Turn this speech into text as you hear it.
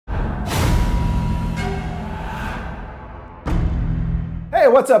Hey,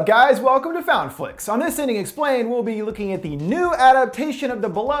 what's up guys? Welcome to FoundFlix. On this Ending Explained, we'll be looking at the new adaptation of the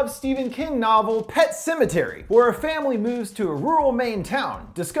beloved Stephen King novel Pet Sematary, where a family moves to a rural Maine town,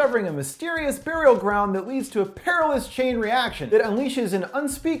 discovering a mysterious burial ground that leads to a perilous chain reaction that unleashes an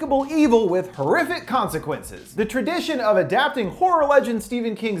unspeakable evil with horrific consequences. The tradition of adapting horror legend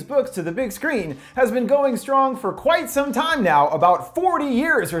Stephen King's books to the big screen has been going strong for quite some time now, about 40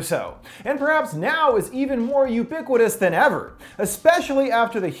 years or so, and perhaps now is even more ubiquitous than ever. Especially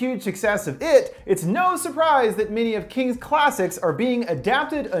after the huge success of It, it's no surprise that many of King's classics are being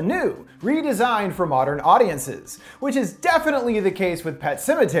adapted anew, redesigned for modern audiences, which is definitely the case with Pet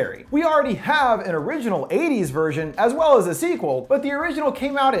Sematary. We already have an original 80s version as well as a sequel, but the original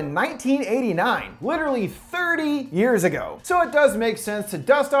came out in 1989, literally 30 years ago. So it does make sense to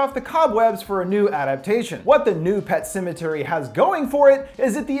dust off the cobwebs for a new adaptation. What the new Pet Sematary has going for it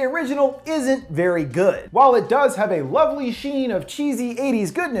is that the original isn't very good. While it does have a lovely sheen of cheesy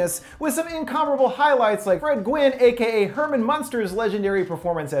 80s goodness, with some incomparable highlights like Fred Gwynne aka Herman Munster's legendary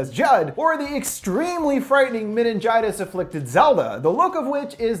performance as Judd, or the extremely frightening meningitis-afflicted Zelda, the look of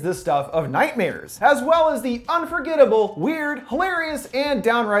which is the stuff of nightmares, as well as the unforgettable, weird, hilarious, and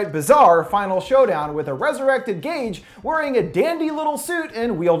downright bizarre final showdown with a resurrected Gage wearing a dandy little suit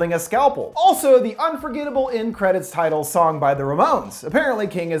and wielding a scalpel. Also, the unforgettable end credits title song by the Ramones. Apparently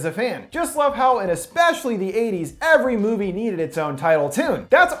King is a fan. Just love how, in especially the 80s, every movie needed its own title tune.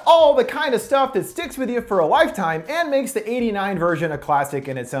 That's all the kind of stuff that sticks with you for a lifetime and makes the '89 version a classic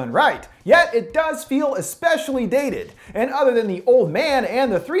in its own right. Yet it does feel especially dated, and other than the old man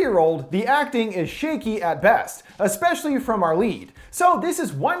and the 3-year-old, the acting is shaky at best, especially from our lead. So this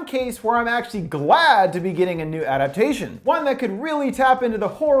is one case where I'm actually glad to be getting a new adaptation, one that could really tap into the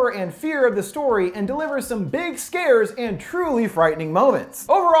horror and fear of the story and deliver some big scares and truly frightening moments.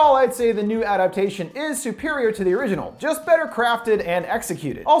 Overall, I'd say the new adaptation is superior to the original, just better crafted and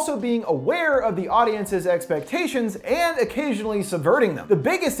executed, also being aware of the audience's expectations and occasionally subverting them. The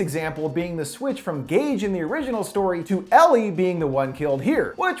biggest example being the switch from Gage in the original story to Ellie being the one killed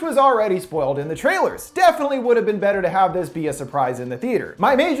here, which was already spoiled in the trailers. Definitely would have been better to have this be a surprise in the theater.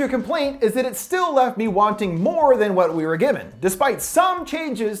 My major complaint is that it still left me wanting more than what we were given. Despite some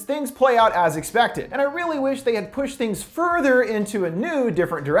changes, things play out as expected, and I really wish they had pushed things further into a new,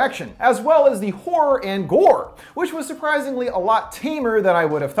 different direction, as well as the horror and gore, which was surprisingly a lot tamer than I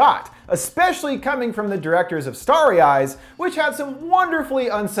would have thought, especially coming from the directors of Starry Eyes, which had some wonderfully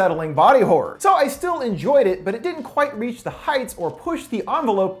unsettling body horror. So I still enjoyed it, but it didn't quite reach the heights or push the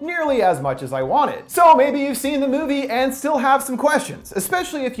envelope nearly as much as I wanted. So maybe you've seen the movie and still have some questions,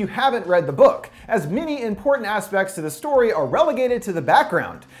 especially if you haven't read the book, as many important aspects to the story are relegated to the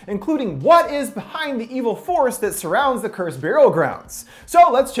background, including what is behind the evil force that surrounds the cursed burial grounds. So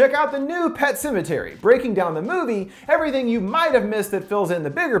let's check out the new Pet Sematary, breaking down the movie, everything you might have missed that fills in the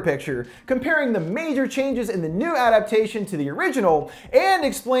bigger picture, comparing the major changes in the new adaptation to the original, and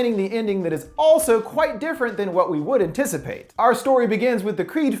explaining the ending that is also quite different than what we would anticipate. Our story begins with the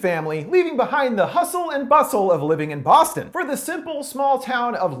Creed family leaving behind the hustle and bustle of living in Boston for the simple small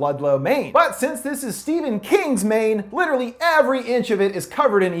town of Ludlow, Maine. But since this is Stephen King's Maine, literally every inch of it is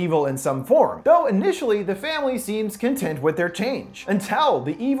covered in evil in some form, though initially the family seems content with their change, until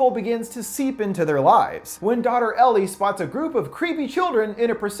the evil begins to seep into their lives, when daughter Ellie spots a group of creepy children in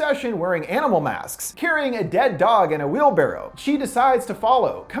a procession wearing animal masks, carrying a dead dog in a wheelbarrow. She decides to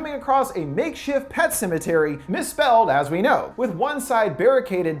follow, coming across a makeshift pet cemetery, misspelled as we know, with one side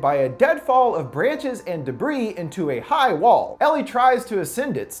barricaded by a deadfall of branches and debris into a high wall. Ellie tries to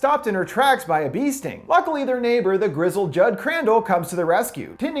ascend it, stopped in her tracks by a bee sting. Luckily, their neighbor, the grizzled Judd Crandall, comes to the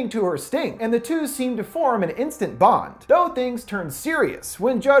rescue, tending to her sting, and the two seem to form an instant bond. Though things turn serious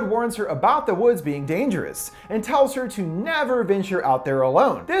when Judd warns her about the woods being dangerous, and tells her to never venture out there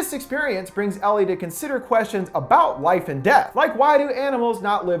alone. This experience brings Ellie to consider questions about life and death, like why do animals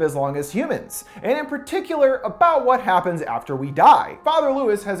not live as long as humans, and in particular about what happens after we die. Father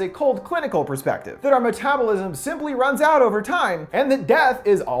Lewis has a cold clinical perspective, that our metabolism simply runs out over time, and that death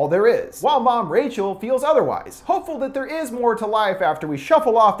is all there is, while Mom Rachel feels otherwise, hopeful that there is more to life after we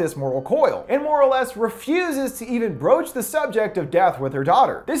shuffle off this moral coil, and more or less refuses to even broach the subject of death with her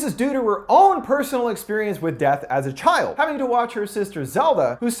daughter. This is due to her own personal experience with death as a child, having to watch her sister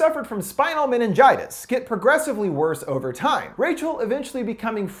Zelda, who suffered from spinal meningitis, get progressively worse over time, Rachel eventually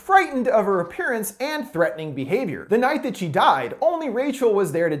becoming frightened of her appearance and threatening behavior. The night that she died, only Rachel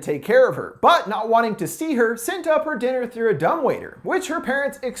was there to take care of her, but not wanting to see her, sent up her dinner through a dumbwaiter, which her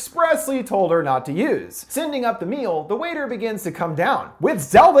parents expressly told her not to use. Sending up the meal, the waiter begins to come down, with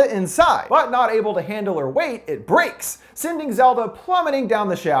Zelda inside, but not able to handle her weight, it breaks, sending Zelda plummeting down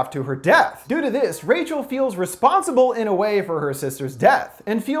the shaft to her death. Due to this, Rachel feels responsible in a way for her sister's death,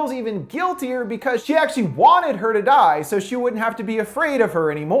 and feels even guiltier because she actually wanted her to die so she wouldn't have to be afraid of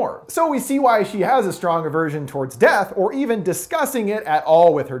her anymore. So we see why she has a strong aversion towards death, or even discussing it at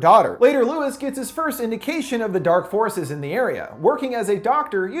all with her daughter. Later, Lewis gets his first indication of the dark forces in the area. Working as a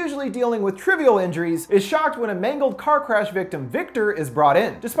doctor, usually dealing with trivial injuries, is shocked when a mangled car crash victim, Victor, is brought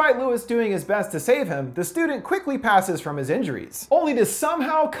in. Despite Lewis doing his best to save him, the student quickly passes from his injuries, only to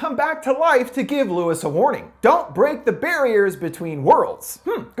somehow come back to life to give Lewis a warning. Don't break the barriers between worlds.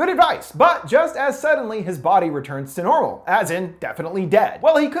 Good advice, but just as suddenly his body returns to normal, as in definitely dead.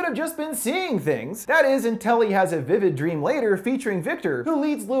 Well, he could have just been seeing things. That is, until he has a vivid dream later featuring Victor, who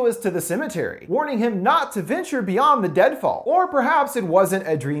leads Lewis to the cemetery, warning him not to venture beyond the deadfall. Or perhaps it wasn't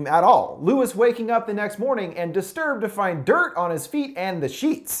a dream at all, Lewis waking up the next morning and disturbed to find dirt on his feet and the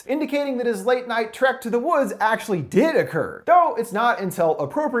sheets, indicating that his late night trek to the woods actually did occur. Though it's not until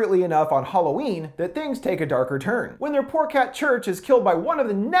appropriately enough on Halloween that things take a darker turn, when their poor cat Church is killed by one of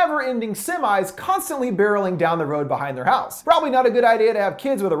the never-ending semis constantly barreling down the road behind their house. Probably not a good idea to have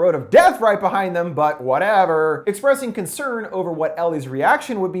kids with a road of death right behind them, but whatever. Expressing concern over what Ellie's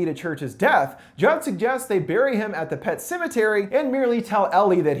reaction would be to Church's death, Judd suggests they bury him at the pet cemetery and merely tell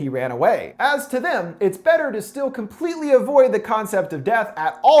Ellie that he ran away. As to them, it's better to still completely avoid the concept of death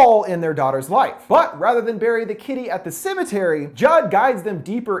at all in their daughter's life. But rather than bury the kitty at the cemetery, Judd guides them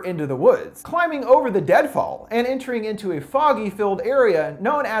deeper into the woods, climbing over the deadfall and entering into a foggy-filled area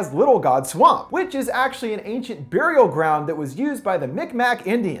known as Little God Swamp, which is actually an ancient burial ground that was used by the Micmac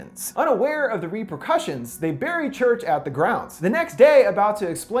Indians. Unaware of the repercussions, they bury Church at the grounds. The next day, about to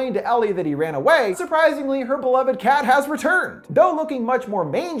explain to Ellie that he ran away, surprisingly, her beloved cat has returned, though looking much more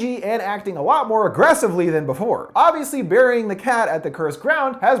mangy and acting a lot more aggressively than before. Obviously, burying the cat at the cursed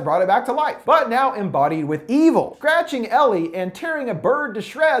ground has brought it back to life, but now embodied with evil, scratching Ellie and tearing a bird to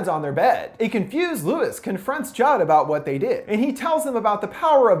shreds on their bed. A confused Lewis confronts Judd about what they did, and he tells them about the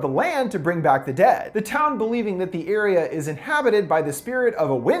power of the land to bring back the dead, the town believing that the area is inhabited by the spirit of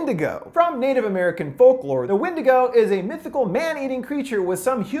a Wendigo. From Native American folklore, the Wendigo is a mythical man-eating creature with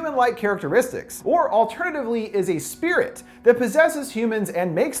some human-like characteristics, or alternatively is a spirit that possesses humans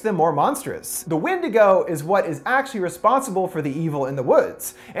and makes them more monstrous. The Wendigo is what is actually responsible for the evil in the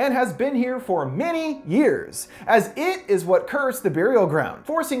woods, and has been here for many years, as it is what cursed the burial ground,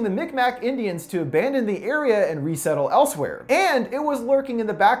 forcing the Micmac Indians to abandon the area and resettle elsewhere. And it was lurking in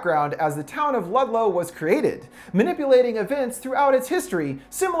the background as the town of Ludlow was created, manipulating events throughout its history,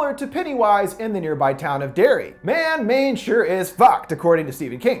 similar to Pennywise in the nearby town of Derry. Man, Maine sure is fucked, according to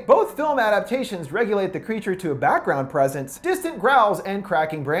Stephen King. Both film adaptations regulate the creature to a background presence, distant growls, and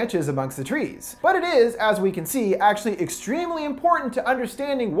cracking branches amongst the trees. But it is, as we can see, actually extremely important to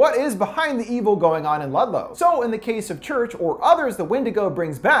understanding what is behind the evil going on in Ludlow. So in the case of Church or others the Wendigo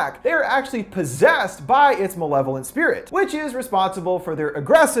brings back, they are actually possessed by its malevolent spirit, which is responsible for their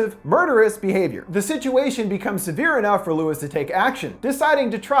aggressive, murderous behavior. The situation becomes severe enough for Lewis to take action,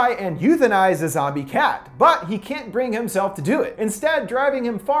 deciding to try and euthanize the zombie cat, but he can't bring himself to do it, instead driving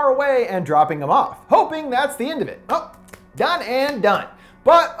him far away and dropping him off, hoping that's the end of it. Oh, done and done.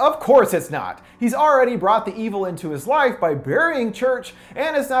 But of course it's not. He's already brought the evil into his life by burying Church,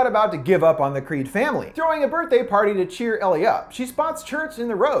 and is not about to give up on the Creed family. Throwing a birthday party to cheer Ellie up, she spots Church in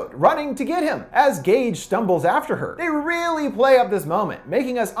the road, running to get him, as Gage stumbles after her. They really play up this moment,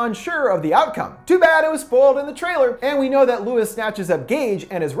 making us unsure of the outcome. Too bad it was spoiled in the trailer, and we know that Lewis snatches up Gage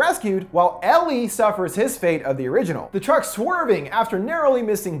and is rescued, while Ellie suffers his fate of the original. The truck swerving after narrowly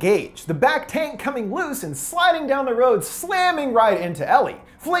missing Gage, the back tank coming loose and sliding down the road, slamming right into Ellie,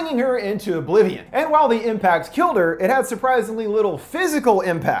 flinging her into oblivion. And while the impact killed her, it had surprisingly little physical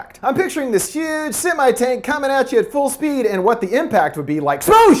impact. I'm picturing this huge semi-tank coming at you at full speed, and what the impact would be like,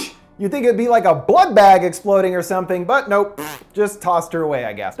 swoosh! You'd think it'd be like a blood bag exploding or something, but nope, just tossed her away,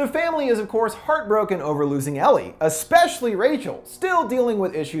 I guess. The family is of course heartbroken over losing Ellie, especially Rachel, still dealing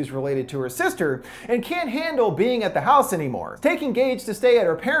with issues related to her sister, and can't handle being at the house anymore, taking Gage to stay at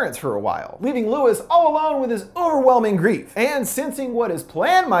her parents for a while, leaving Lewis all alone with his overwhelming grief. And sensing what his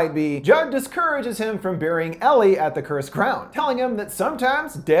plan might be, Judd discourages him from burying Ellie at the cursed ground, telling him that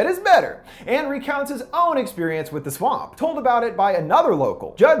sometimes dead is better, and recounts his own experience with the swamp. Told about it by another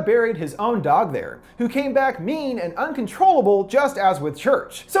local, Judd buried his own dog there, who came back mean and uncontrollable pull, just as with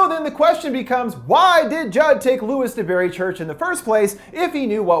Church. So then the question becomes, why did Judd take Lewis to bury Church in the first place if he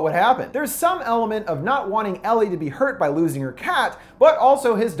knew what would happen? There's some element of not wanting Ellie to be hurt by losing her cat, but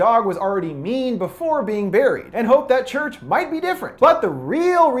also his dog was already mean before being buried, and hope that Church might be different. But the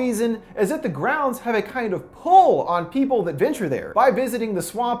real reason is that the grounds have a kind of pull on people that venture there. By visiting the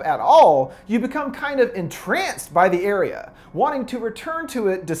swamp at all, you become kind of entranced by the area, wanting to return to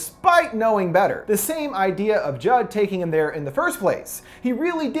it despite knowing better. The same idea of Judd taking him there in the first place. He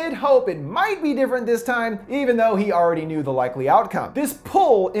really did hope it might be different this time, even though he already knew the likely outcome. This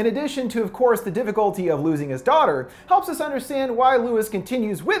pull, in addition to of course the difficulty of losing his daughter, helps us understand why Lewis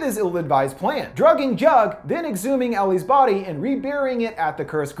continues with his ill-advised plan, drugging Jug, then exhuming Ellie's body and reburying it at the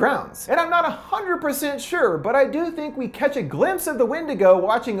cursed grounds. And I'm not 100% sure, but I do think we catch a glimpse of the Wendigo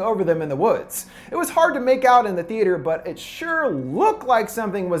watching over them in the woods. It was hard to make out in the theater, but it sure looked like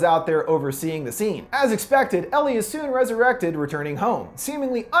something was out there overseeing the scene. As expected, Ellie is soon resurrected, returning home,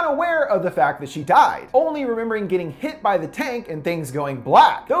 seemingly unaware of the fact that she died, only remembering getting hit by the tank and things going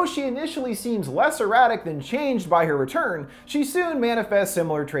black. Though she initially seems less erratic than changed by her return, she soon manifests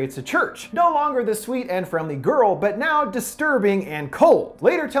similar traits to Church. No longer the sweet and friendly girl, but now disturbing and cold.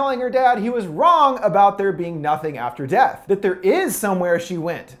 Later telling her dad he was wrong about there being nothing after death, that there is somewhere she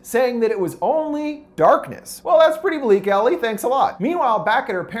went, saying that it was only darkness. Well, that's pretty bleak, Ellie, thanks a lot. Meanwhile, back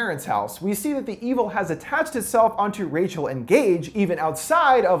at her parents' house, we see that the evil has attached itself onto Rachel and Gage, even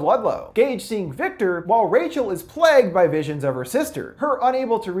outside of Ludlow. Gage seeing Victor, while Rachel is plagued by visions of her sister. Her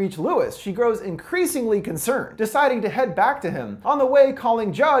unable to reach Lewis, she grows increasingly concerned, deciding to head back to him, on the way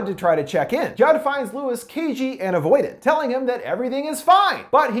calling Judd to try to check in. Judd finds Lewis cagey and avoidant, telling him that everything is fine,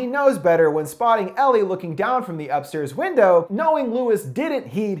 but he knows better when spotting Ellie looking down from the upstairs window, knowing Lewis didn't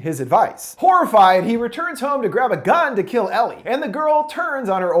heed his advice. Horrified, he returns home to grab a gun to kill Ellie, and the girl turns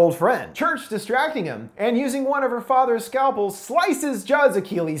on her old friend. Church distracting him, and using one of her father's scalpels, slices Judd's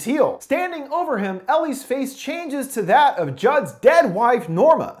Achilles heel. Standing over him, Ellie's face changes to that of Judd's dead wife,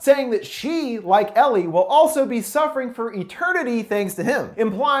 Norma, saying that she, like Ellie, will also be suffering for eternity thanks to him,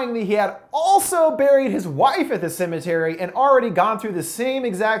 implying that he had also buried his wife at the cemetery and already gone through the same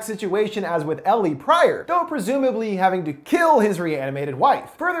exact situation as with Ellie prior, though presumably having to kill his reanimated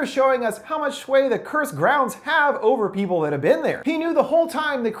wife, further showing us how much sway the cursed grounds have over people that have been there. He knew the whole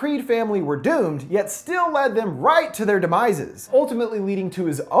time the Creed family were doomed, yet still led them right to their demises, ultimately leading to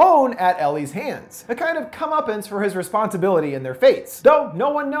his own at Ellie's hands, a kind of comeuppance for his responsibility in their fates, though no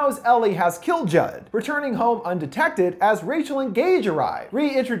one knows Ellie has killed Judd, returning home undetected as Rachel and Gage arrive,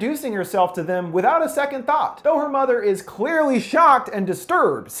 reintroducing herself to them without a second thought, though her mother is clearly shocked and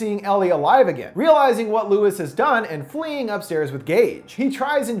disturbed seeing Ellie alive again, realizing what Lewis has done and fleeing upstairs with Gage. He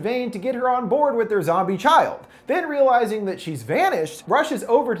tries in vain to get her on board with their zombie child, then realizing that she's vanished, rushes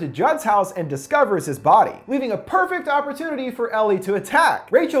over to Judd's house and discovers his body, leaving a perfect opportunity for Ellie to attack,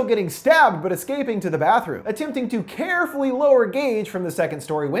 Rachel getting stabbed but escaping to the bathroom, attempting to carefully lower Gage from the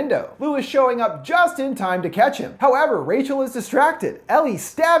second-story window, Lewis showing up just in time to catch him. However, Rachel is distracted, Ellie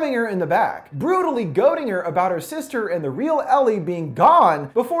stabbing her in the back, brutally goading her about her sister and the real Ellie being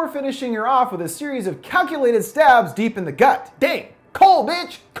gone, before finishing her off with a series of calculated stabs deep in the gut. Dang! Cold,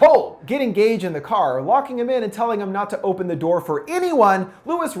 bitch! Cold! Getting Gage in the car, locking him in and telling him not to open the door for anyone,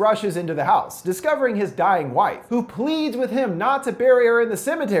 Lewis rushes into the house, discovering his dying wife, who pleads with him not to bury her in the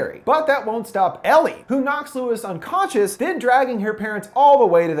cemetery. But that won't stop Ellie, who knocks Lewis unconscious, then dragging her parents all the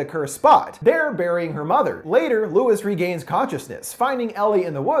way to the cursed spot, there burying her mother. Later, Lewis regains consciousness, finding Ellie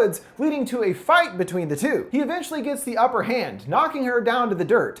in the woods, leading to a fight between the two. He eventually gets the upper hand, knocking her down to the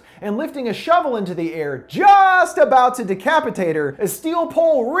dirt, and lifting a shovel into the air, just about to decapitate her, a steel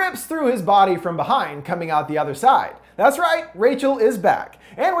pole rips through his body from behind, coming out the other side. That's right, Rachel is back,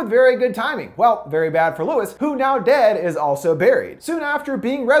 and with very good timing. Well, very bad for Lewis, who now dead is also buried, soon after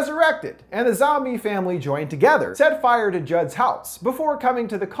being resurrected, and the zombie family joined together, set fire to Judd's house, before coming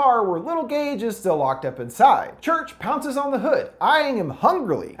to the car where little Gage is still locked up inside. Church pounces on the hood, eyeing him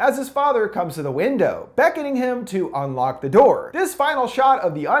hungrily, as his father comes to the window, beckoning him to unlock the door. This final shot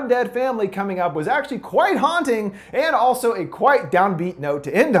of the undead family coming up was actually quite haunting, and also a quite downbeat note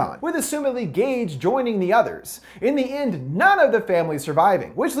to end on, with assumedly Gage joining the others. In the end, none of the family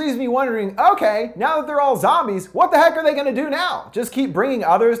surviving, which leaves me wondering, okay, now that they're all zombies, what the heck are they gonna do now? Just keep bringing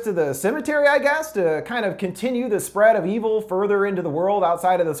others to the cemetery, I guess, to kind of continue the spread of evil further into the world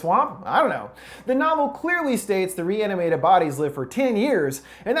outside of the swamp? I don't know. The novel clearly states the reanimated bodies live for 10 years,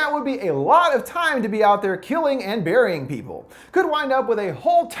 and that would be a lot of time to be out there killing and burying people. Could wind up with a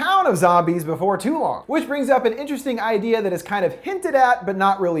whole town of zombies before too long, which brings up an interesting idea that is kind of hinted at but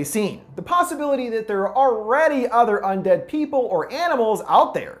not really seen. The possibility that there are already other undead people or animals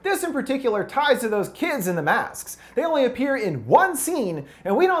out there. This in particular ties to those kids in the masks. They only appear in one scene,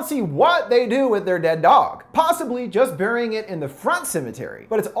 and we don't see what they do with their dead dog, possibly just burying it in the front cemetery.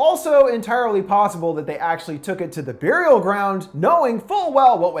 But it's also entirely possible that they actually took it to the burial ground, knowing full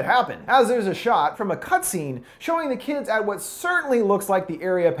well what would happen, as there's a shot from a cutscene showing the kids at what certainly looks like the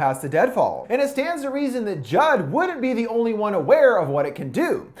area past the deadfall. And it stands to reason that Judd wouldn't be the only one aware of what it can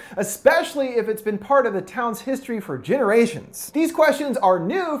do, especially if it's been part of the town's history for generations. These questions are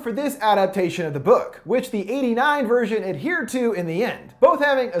new for this adaptation of the book, which the '89 version adhered to in the end, both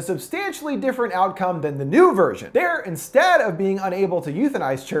having a substantially different outcome than the new version. There, instead of being unable to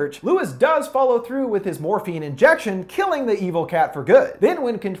euthanize Church, Lewis does follow through with his morphine injection, killing the evil cat for good. Then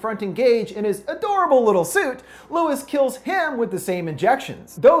when confronting Gage in his adorable little suit, Lewis kills him with the same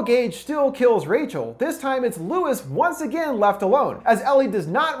injections. Though Gage still kills Rachel, this time it's Lewis once again left alone, as Ellie does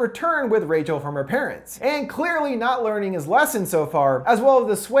not return with Rachel from her parents. And clearly not learning his lesson so far, as well as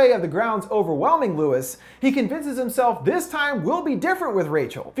the sway of the grounds overwhelming Lewis, he convinces himself this time will be different with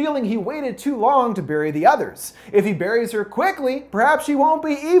Rachel, feeling he waited too long to bury the others. If he buries her quickly, perhaps she won't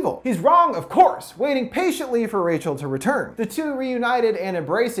be evil. He's wrong, of course, waiting patiently for Rachel to return. The two reunited and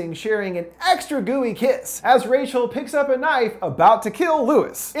embracing, sharing an extra gooey kiss, as Rachel picks up a knife about to kill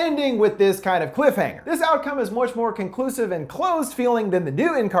Lewis, ending with this kind of cliffhanger. This outcome is much more conclusive and closed feeling than the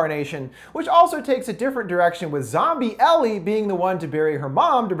new incarnation, which also takes a different direction with zombie Ellie being the one to bury her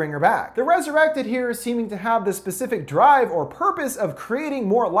mom to bring her back. The resurrected here seeming to have the specific drive or purpose of creating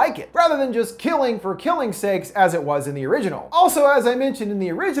more like it, rather than just killing for killing's sakes as it was in the original. Also, as I mentioned in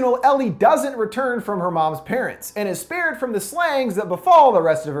the original, Ellie doesn't return from her mom's parents, and is spared from the slangs that befall the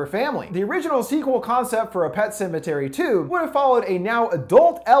rest of her family. The original sequel concept for A Pet Sematary 2 would have followed a now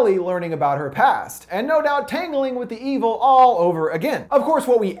adult Ellie learning about her past, and no doubt tangling with the evil all over again. Of course,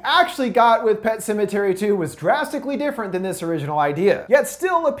 what we actually got with Pet Sematary 2 was drastically different than this original idea, yet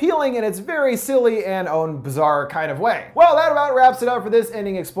still appealing in its very silly and own bizarre kind of way. Well, that about wraps it up for this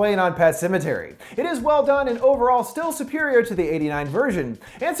ending explain on Pet Sematary. It is well done and overall still superior to the '89 version,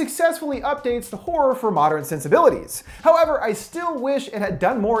 and successfully updates the horror for modern sensibilities. However, I still wish it had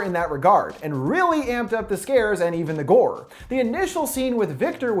done more in that regard, and really amped up the scares and even the gore. The initial scene with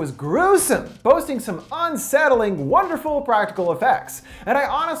Victor was gruesome, boasting some unsettling, wonderful practical effects, and I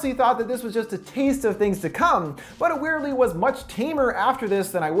honestly thought that this was just a taste of things to come, but it weirdly was much tamer after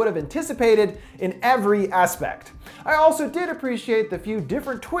this than I would have anticipated in every aspect. I also did appreciate the few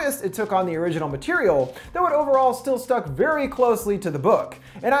different twists it took on the original material, though it overall still stuck very closely to the book,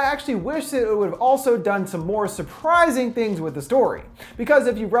 and I actually wish that it would have also done some more surprising things with the story, because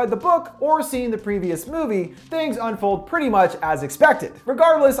if you've read the book or seen the previous movie, things unfold pretty much as expected.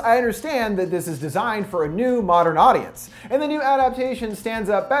 Regardless, I understand that this is designed for a new modern audience, and the new adaptation stands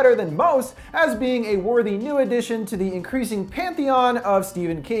up better than most as being a worthy new addition to the increasing pantheon of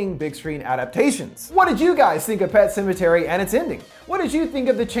Stephen King big screen adaptations. What did you guys think of Pet Sematary and its ending? What did you think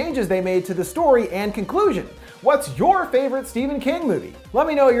of the changes they made to the story and conclusion? What's your favorite Stephen King movie? Let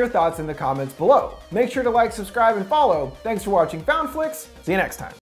me know your thoughts in the comments below. Make sure to like, subscribe, and follow. Thanks for watching FoundFlix. See you next time.